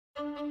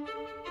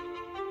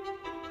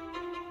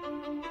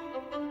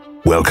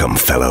Welcome,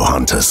 fellow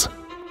hunters.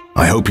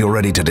 I hope you're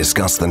ready to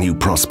discuss the new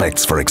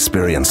prospects for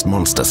experienced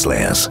monster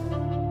slayers.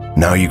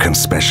 Now you can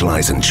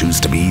specialize and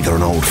choose to be either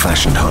an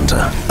old-fashioned hunter,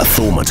 a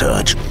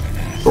thaumaturge,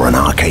 or an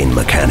arcane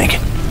mechanic.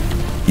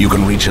 You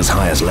can reach as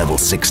high as level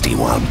 60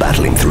 while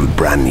battling through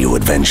brand new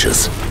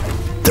adventures.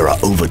 There are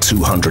over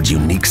 200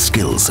 unique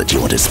skills at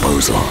your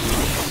disposal.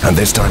 And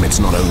this time it's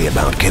not only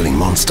about killing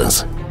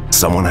monsters.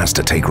 Someone has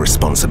to take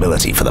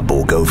responsibility for the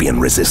Borgovian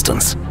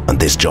resistance, and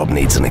this job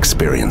needs an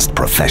experienced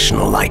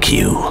professional like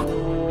you.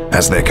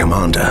 As their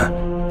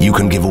commander, you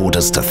can give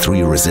orders to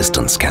 3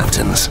 resistance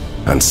captains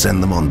and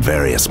send them on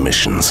various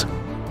missions.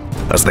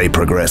 As they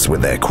progress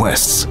with their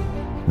quests,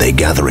 they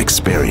gather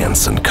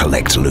experience and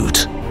collect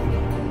loot.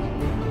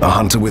 A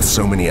hunter with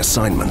so many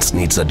assignments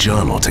needs a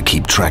journal to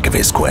keep track of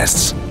his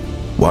quests.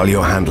 While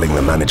you're handling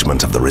the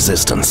management of the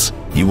resistance,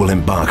 you will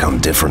embark on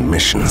different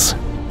missions.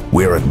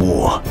 We're at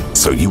war,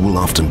 so you will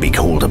often be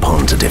called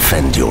upon to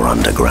defend your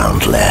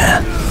underground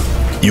lair.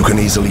 You can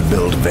easily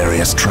build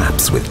various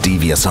traps with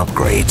devious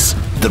upgrades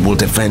that will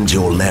defend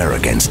your lair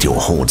against your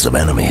hordes of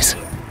enemies.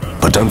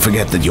 But don't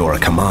forget that you're a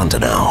commander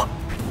now.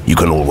 You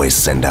can always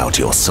send out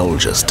your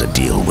soldiers to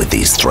deal with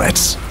these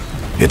threats.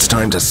 It's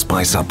time to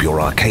spice up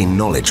your arcane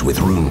knowledge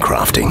with rune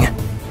crafting,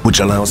 which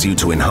allows you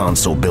to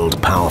enhance or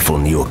build powerful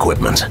new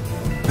equipment.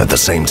 At the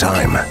same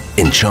time,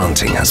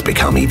 enchanting has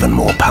become even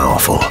more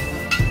powerful.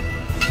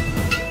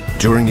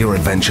 During your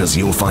adventures,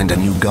 you'll find a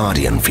new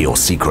guardian for your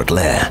secret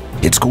lair.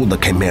 It's called the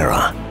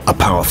Chimera, a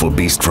powerful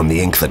beast from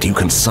the ink that you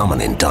can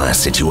summon in dire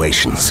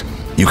situations.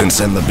 You can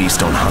send the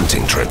beast on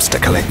hunting trips to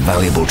collect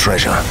valuable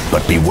treasure,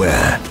 but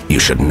beware, you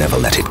should never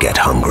let it get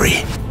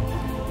hungry.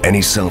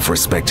 Any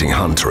self-respecting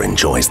hunter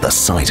enjoys the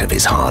sight of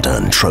his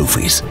hard-earned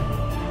trophies.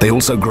 They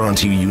also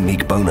grant you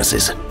unique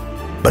bonuses,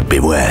 but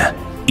beware,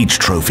 each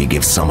trophy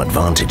gives some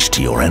advantage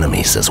to your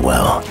enemies as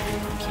well.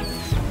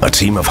 A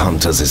team of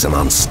hunters is an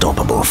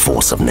unstoppable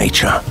force of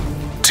nature.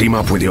 Team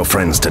up with your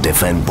friends to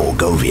defend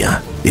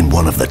Borgovia in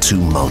one of the 2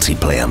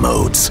 multiplayer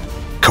modes,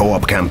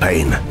 co-op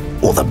campaign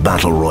or the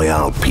Battle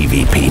Royale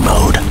PvP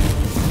mode.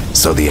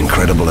 So the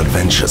incredible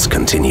adventures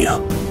continue.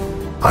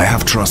 I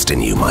have trust in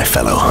you, my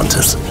fellow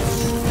hunters.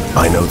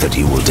 I know that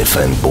you will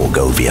defend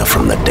Borgovia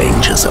from the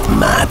dangers of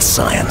mad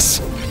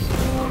science.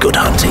 Good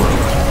hunting.